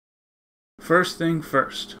First thing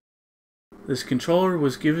first. This controller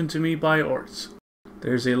was given to me by Ortz.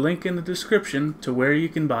 There's a link in the description to where you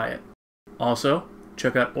can buy it. Also,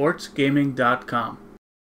 check out ortzgaming.com.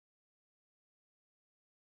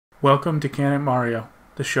 Welcome to Can It Mario,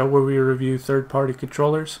 the show where we review third-party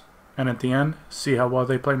controllers, and at the end, see how well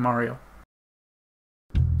they play Mario.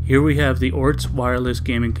 Here we have the Ortz Wireless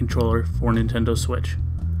Gaming Controller for Nintendo Switch.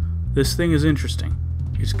 This thing is interesting.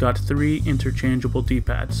 It's got 3 interchangeable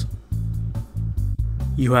D-pads.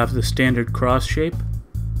 You have the standard cross shape,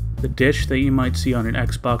 the dish that you might see on an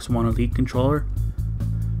Xbox One Elite controller,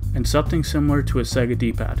 and something similar to a Sega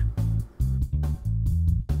D-pad.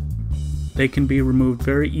 They can be removed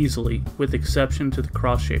very easily, with exception to the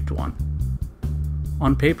cross-shaped one.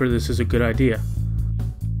 On paper, this is a good idea.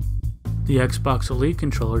 The Xbox Elite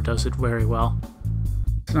controller does it very well.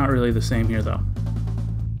 It's not really the same here though.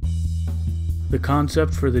 The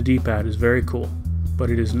concept for the D-pad is very cool,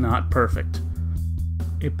 but it is not perfect.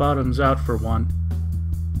 It bottoms out for one.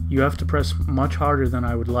 You have to press much harder than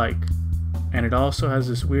I would like, and it also has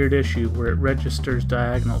this weird issue where it registers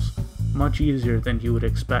diagonals much easier than you would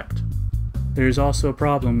expect. There is also a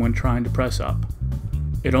problem when trying to press up.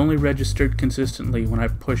 It only registered consistently when I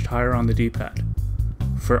pushed higher on the D-pad.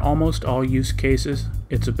 For almost all use cases,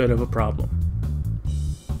 it's a bit of a problem.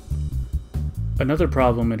 Another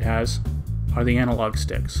problem it has are the analog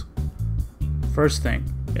sticks. First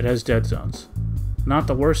thing, it has dead zones. Not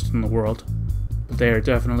the worst in the world, but they are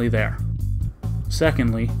definitely there.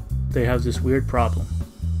 Secondly, they have this weird problem.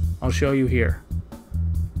 I'll show you here.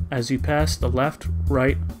 As you pass the left,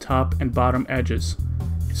 right, top, and bottom edges,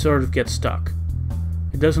 it sort of gets stuck.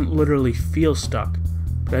 It doesn't literally feel stuck,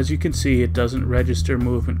 but as you can see, it doesn't register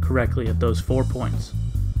movement correctly at those 4 points.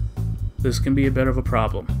 This can be a bit of a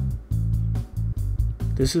problem.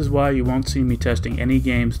 This is why you won't see me testing any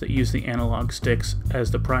games that use the analog sticks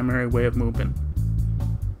as the primary way of movement.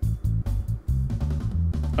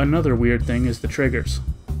 Another weird thing is the triggers.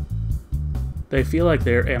 They feel like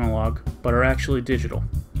they're analog, but are actually digital.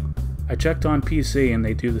 I checked on PC and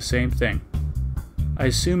they do the same thing. I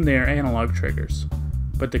assume they are analog triggers,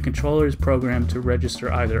 but the controller is programmed to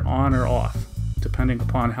register either on or off, depending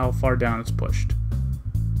upon how far down it's pushed.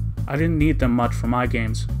 I didn't need them much for my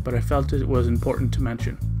games, but I felt it was important to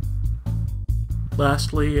mention.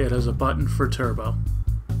 Lastly, it has a button for turbo.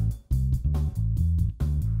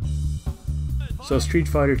 So Street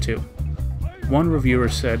Fighter 2. One reviewer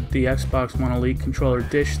said the Xbox One Elite controller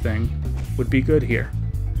dish thing would be good here.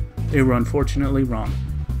 They were unfortunately wrong.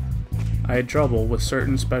 I had trouble with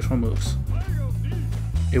certain special moves.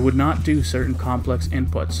 It would not do certain complex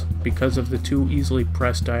inputs because of the 2 easily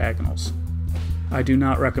pressed diagonals. I do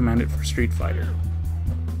not recommend it for Street Fighter.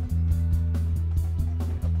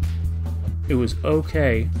 It was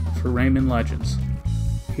okay for Rayman Legends.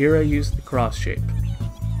 Here I used the cross shape.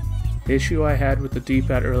 The issue I had with the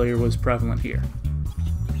D-pad earlier was prevalent here.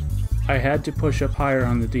 I had to push up higher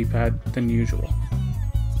on the D-pad than usual.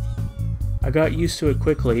 I got used to it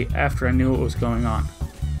quickly after I knew what was going on.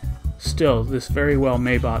 Still, this very well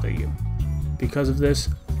may bother you. Because of this,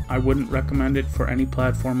 I wouldn't recommend it for any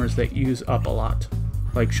platformers that use up a lot,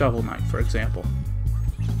 like Shovel Knight for example.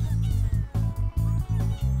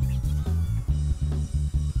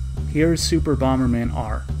 Here is Super Bomberman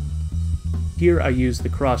R. Here I used the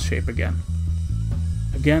cross shape again.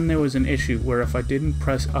 Again, there was an issue where if I didn't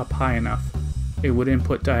press up high enough, it would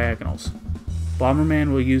input diagonals.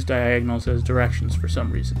 Bomberman will use diagonals as directions for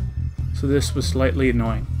some reason, so this was slightly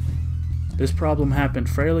annoying. This problem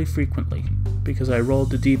happened fairly frequently, because I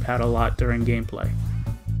rolled the D-pad a lot during gameplay.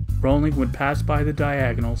 Rolling would pass by the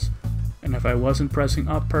diagonals, and if I wasn't pressing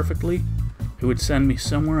up perfectly, it would send me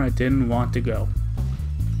somewhere I didn't want to go.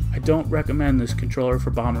 I don't recommend this controller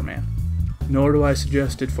for Bomberman, nor do I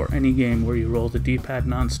suggest it for any game where you roll the D-pad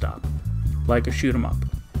non-stop, like a shoot 'em up.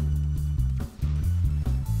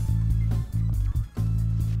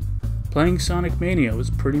 Playing Sonic Mania was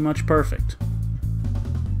pretty much perfect.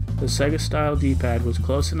 The Sega-style D-pad was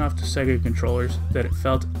close enough to Sega controllers that it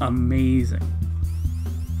felt amazing.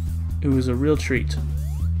 It was a real treat.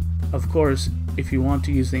 Of course, if you want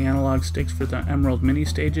to use the analog sticks for the Emerald mini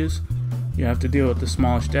stages, you have to deal with the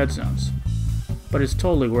smallish dead zones, but it's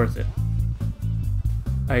totally worth it.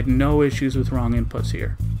 I had no issues with wrong inputs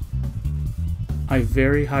here. I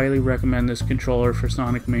very highly recommend this controller for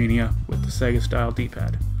Sonic Mania with the Sega-style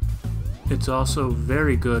D-pad. It's also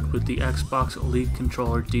very good with the Xbox Elite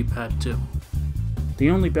controller D-pad too. The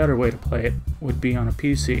only better way to play it would be on a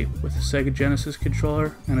PC with a Sega Genesis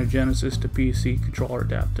controller and a Genesis to PC controller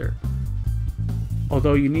adapter,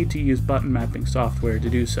 although you need to use button mapping software to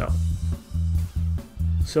do so.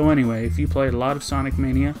 So anyway, if you played a lot of Sonic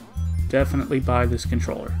Mania, definitely buy this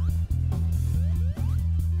controller.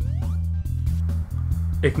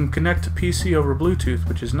 It can connect to PC over Bluetooth,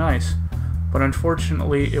 which is nice, but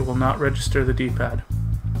unfortunately it will not register the D-pad.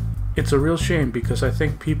 It's a real shame because I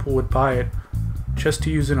think people would buy it just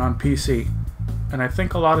to use it on PC, and I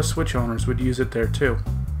think a lot of Switch owners would use it there too.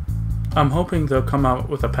 I'm hoping they'll come out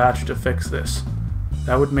with a patch to fix this.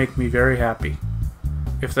 That would make me very happy.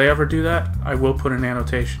 If they ever do that, I will put an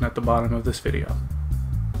annotation at the bottom of this video.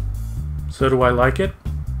 So do I like it?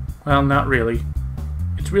 Well, not really.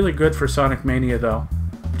 It's really good for Sonic Mania though.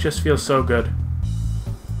 It just feels so good.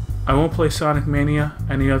 I won't play Sonic Mania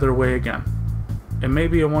any other way again. It may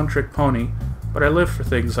be a one-trick pony, but I live for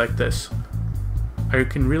things like this. I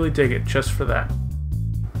can really dig it just for that.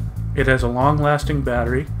 It has a long-lasting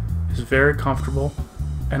battery, is very comfortable,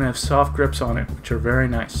 and has soft grips on it, which are very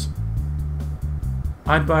nice.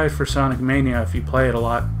 I'd buy it for Sonic Mania if you play it a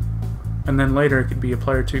lot, and then later it could be a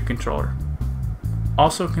Player 2 controller.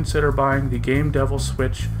 Also consider buying the Game Devil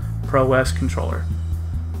Switch Pro S controller.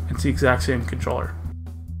 It's the exact same controller.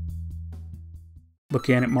 But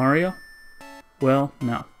can it Mario? Well,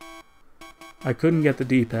 no. I couldn't get the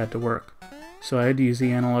D-pad to work, so I had to use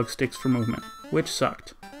the analog sticks for movement, which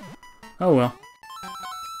sucked. Oh well.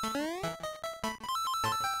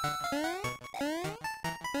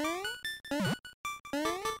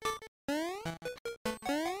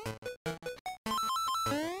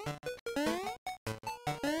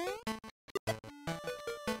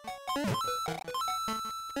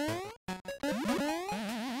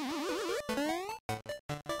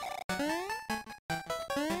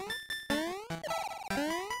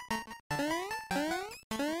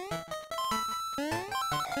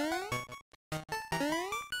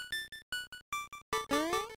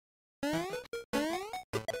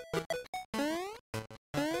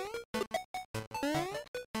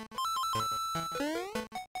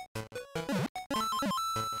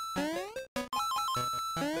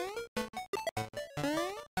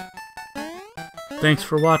 Thanks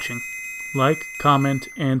for watching. Like, comment,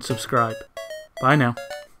 and subscribe. Bye now.